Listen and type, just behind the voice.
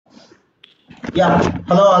Yeah,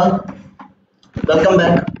 hello all. Welcome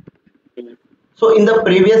back. Mm. So in the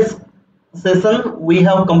previous session, we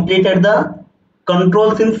have completed the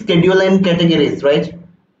controls in schedule and categories, right?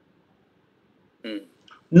 Mm.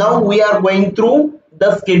 Now we are going through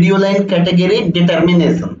the schedule and category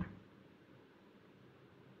determination.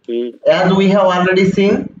 Mm. As we have already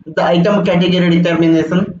seen the item category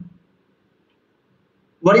determination.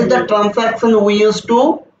 What is the Mm. transaction we use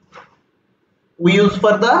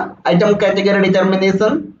for the item category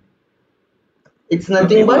determination? It's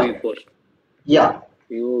nothing Vivo but V4. yeah,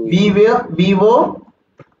 Vivo V4. Vivo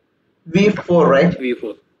V4, right?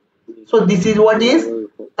 V4. So this is what is Vivo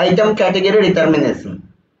V4. item category determination.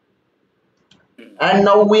 Mm. And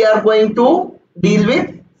now we are going to deal with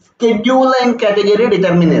schedule and category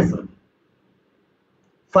determination,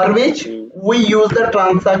 for which Mm. we use the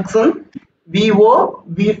transaction VO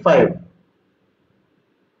V5.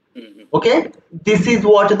 Mm. Okay, this is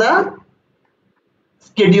what the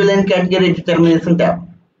schedule and category determination tab.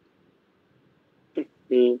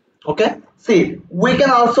 Mm. Okay, see, we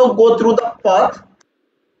can also go through the path.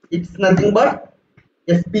 It's nothing but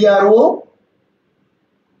SPRO,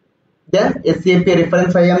 then SAP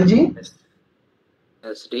reference IMG, S-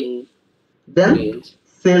 SD, then sales,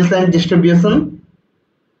 sales and distribution,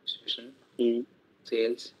 distribution,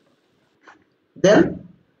 sales, then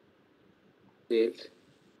sales,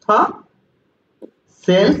 huh,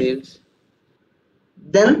 sales, sales,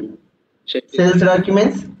 then schedule, sales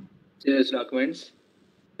documents. sales documents.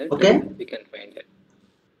 That Okay, we can find that.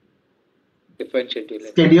 Define schedule lines.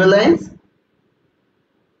 schedule lines, Schedule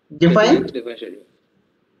define, lines, define schedule.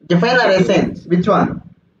 define or Schedule assign. lines. Which one?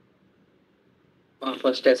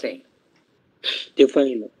 First assign.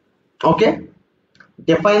 Define. Okay,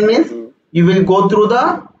 define means Mm. you will go through the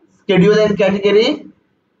schedule and category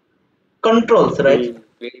controls, right?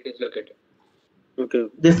 Where it is located. Okay.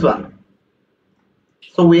 This one.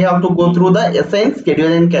 So we have to go through the assign,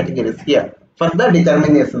 schedule and categories here for the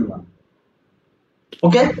determination one.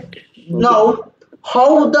 Okay. Now, how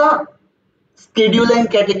the schedule and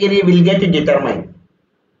category will get determined?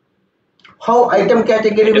 How item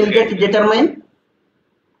category Item will get category. determined?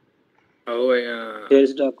 How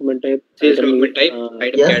sales document type, sales item, document type,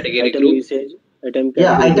 item Yes. category item group, usage, item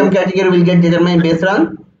Yeah, category item group, category will get determined based on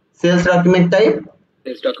sales document type.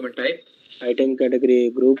 sales document type, item category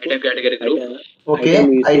group, item category group, Okay,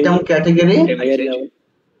 item usage, item category item higher usage,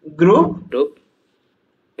 level group. group,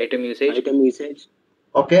 item usage,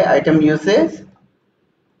 Okay, item usage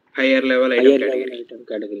higher level item category, level item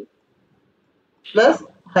category, plus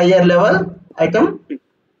higher level item,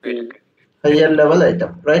 item higher level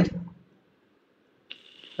item, right?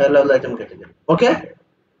 Higher level item category. Okay,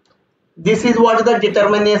 this is what the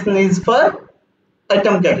determination is for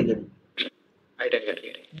item category. item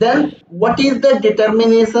category. Then what is the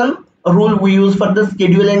determination rule we use for the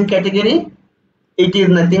schedule and category? It is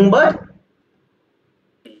nothing but,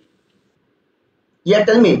 yeah,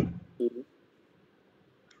 tell me.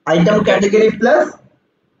 Item category plus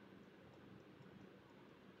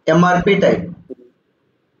MRP type.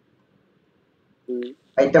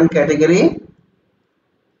 Item category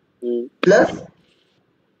plus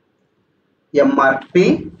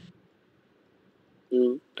MRP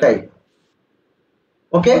type.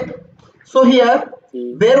 Okay, so here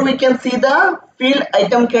where we can see the field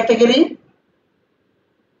item category.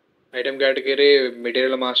 Item category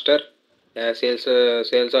material master, sales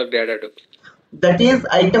or data too. That is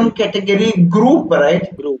item category group,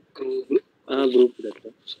 right? Group. Group.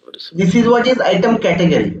 This is what is item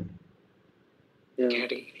category. Yeah.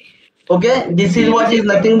 Category. Okay, this is what is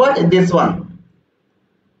nothing but this one.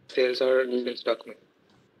 Sales or sales document.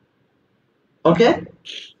 Okay,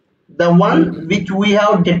 the one which we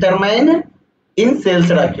have determined in sales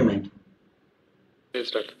document.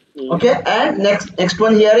 Sales document. Okay, and next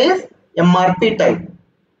one here is MRP type.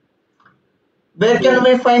 Where can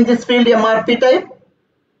we find this field MRP type?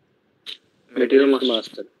 Material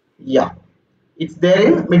master. Yeah, it's there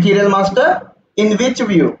in material master. In which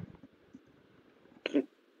view?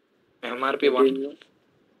 MRP 1.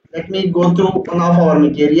 Let me go through one of our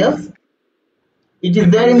materials. It is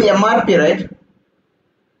there in MRP, right?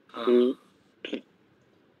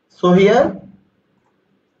 So here,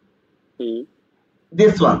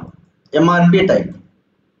 this one, MRP type.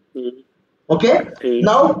 Okay.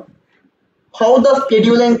 Now, how the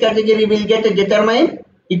schedule and category will get determined?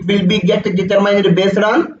 It will be get determined based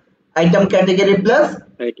on item category plus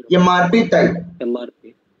MRP type.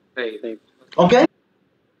 MRP. Right. Okay.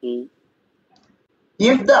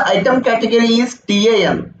 If the item category is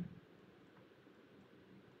TAN,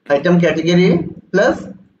 item category plus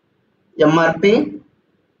MRP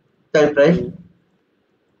type, right?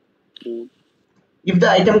 if the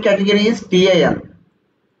item category is TAN,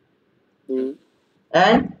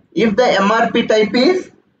 and if the MRP type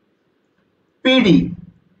is PD.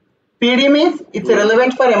 PD means it's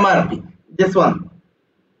relevant for MRP. This one.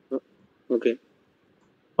 Okay.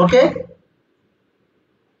 Okay.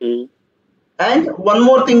 And one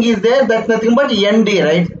more thing is there, that's nothing but ND,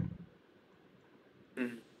 right?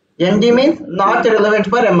 ND means not relevant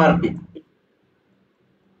for MRP.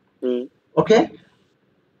 Okay.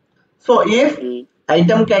 So if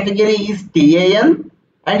item category is TAN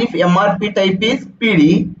and if MRP type is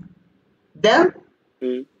PD, then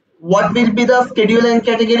what will be the schedule and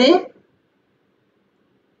category?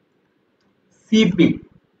 CP.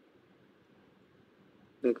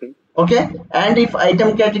 Okay. Okay. And if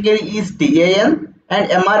item category is TAN and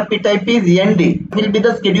MRP type is ND, will be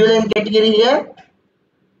the schedule and category here?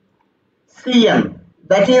 CN.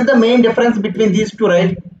 That is the main difference between these two,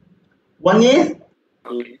 right? One is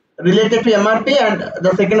related to MRP and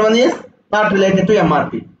the second one is not related to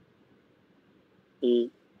MRP.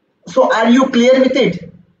 So are you clear with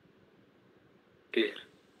it? Clear.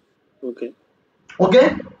 Okay.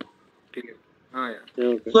 Okay. Clear. Yeah.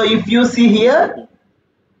 Okay. So if you see here,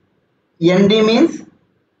 ND means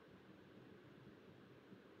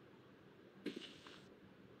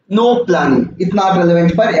no planning. It's not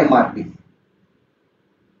relevant for MRP.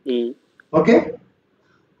 Okay.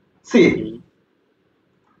 See,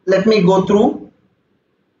 let me go through.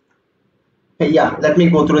 Yeah, let me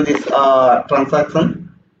go through this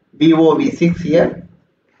transaction VOV6 here.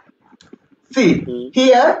 See,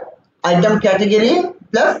 here item category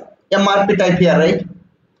plus MRP type here, right?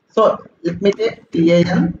 So let me take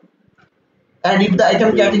TAN, and if the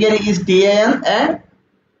item category is TAN and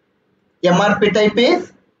MRP type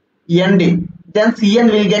is ND, then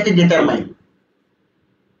CN will get determined.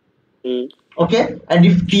 Okay, and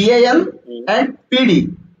if TAN and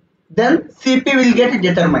PD, then CP will get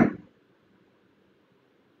determined.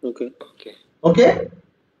 Okay. Okay.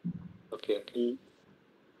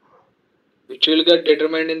 Which will get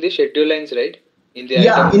determined in the schedule lines, right? In the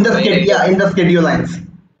in the schedule, in the schedule lines.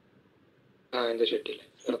 In the schedule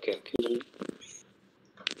lines. Okay.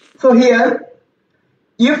 So here,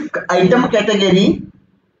 if item category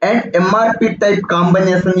and MRP type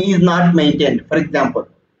combination is not maintained, for example,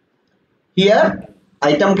 here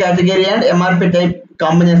item category and MRP type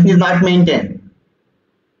combination is not maintained.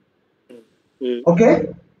 Okay.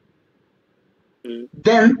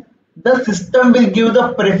 Then the system will give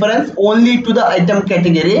the preference only to the item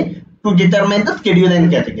category to determine the schedule and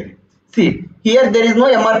category. See, here there is no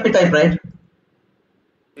MRP type, right?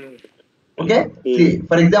 Okay. See,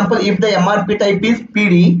 for example, if the MRP type is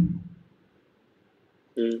PD,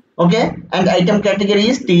 okay, and item category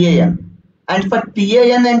is TAN, and for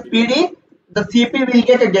TAN and PD, the CP will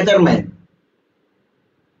get determined.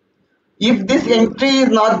 If this entry is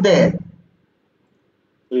not there,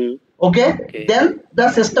 okay, then the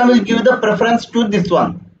system will give the preference to this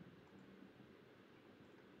one.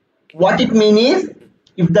 What it means is,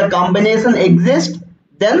 if the combination exists,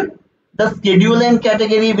 then the schedule and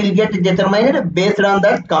category will get determined based on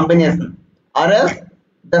that combination, or else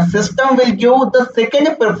the system will give the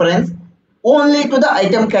second preference only to the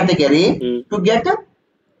item category to get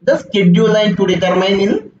the schedule line to determine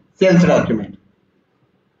in sales document.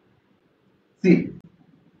 See,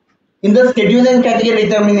 in the schedule and category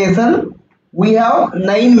determination, we have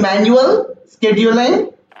 9 manual schedule line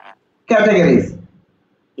categories,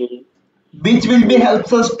 which will be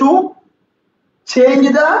helps us to change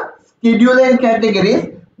the schedule and categories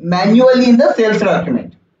manually in the sales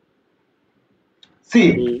document.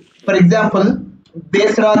 See, for example,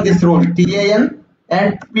 based on this rule, TAN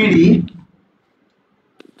and PD,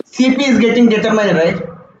 CP is getting determined, right?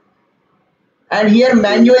 And here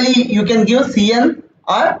manually you can give CN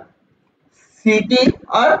or CT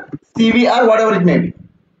or CV or whatever it may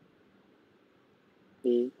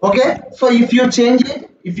be. Okay, so if you change it,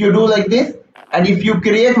 if you do like this, and if you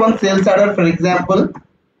create one sales order, for example,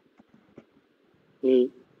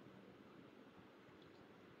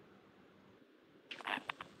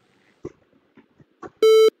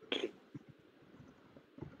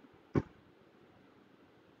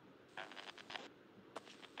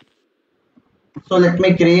 so let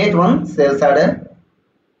me create one sales order.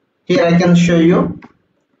 Here I can show you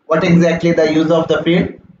what exactly the use of the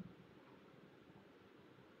field.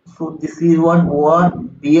 So this is what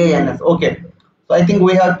BANS. Okay, so I think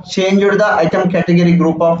we have changed the item category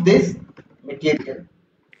group of this material.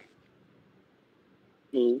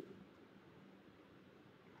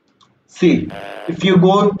 See, if you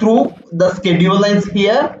go through the schedule lines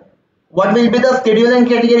here, what will be the schedule and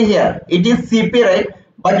category here? It is CP, right?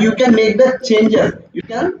 But you can make the changes. You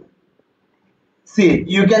can see,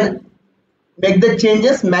 you can make the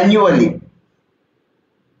changes manually.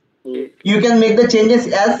 You can make the changes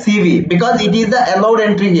as CV because it is the allowed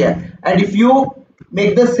entry here. And if you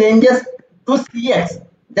make the changes to CX,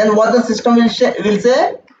 then what the system will say,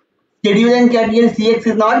 schedule and category CX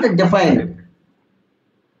is not defined.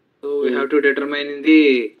 So we have to determine in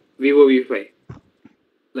the VOV5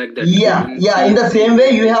 like that. Yeah. In the same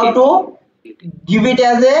way, you have to give it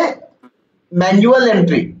as a manual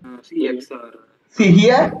entry. CX or See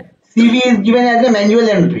here, CV is given as a manual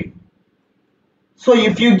entry. So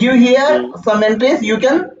if you give here some entries, you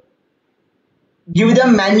can give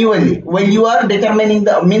them manually while you are determining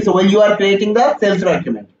the while you are creating the sales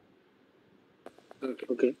document.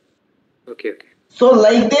 Okay. So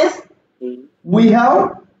like this, we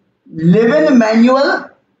have 11 manual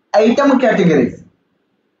item categories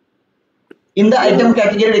in the item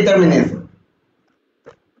category determination.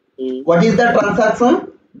 What is the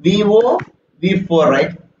transaction? VO V4,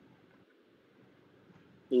 right?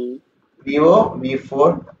 VO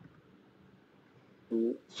V4.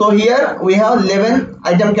 So here we have 11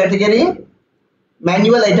 item category,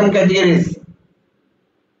 manual item categories.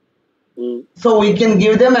 So we can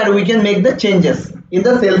give them and we can make the changes in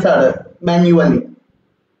the sales order manually.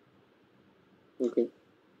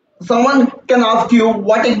 Someone can ask you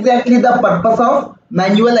what exactly the purpose of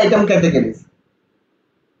manual item categories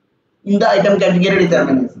in the item category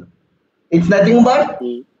determination. It's nothing but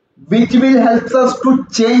which will help us to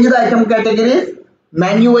change the item categories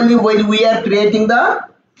manually while we are creating the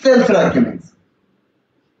sales documents.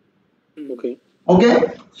 Okay.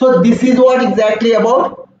 So this is what exactly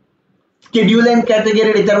about schedule and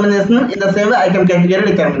category determination in the same way item category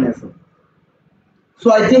determination.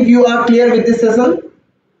 So I think you are clear with this session.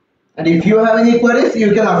 And if you have any queries,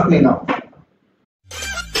 you can ask me now.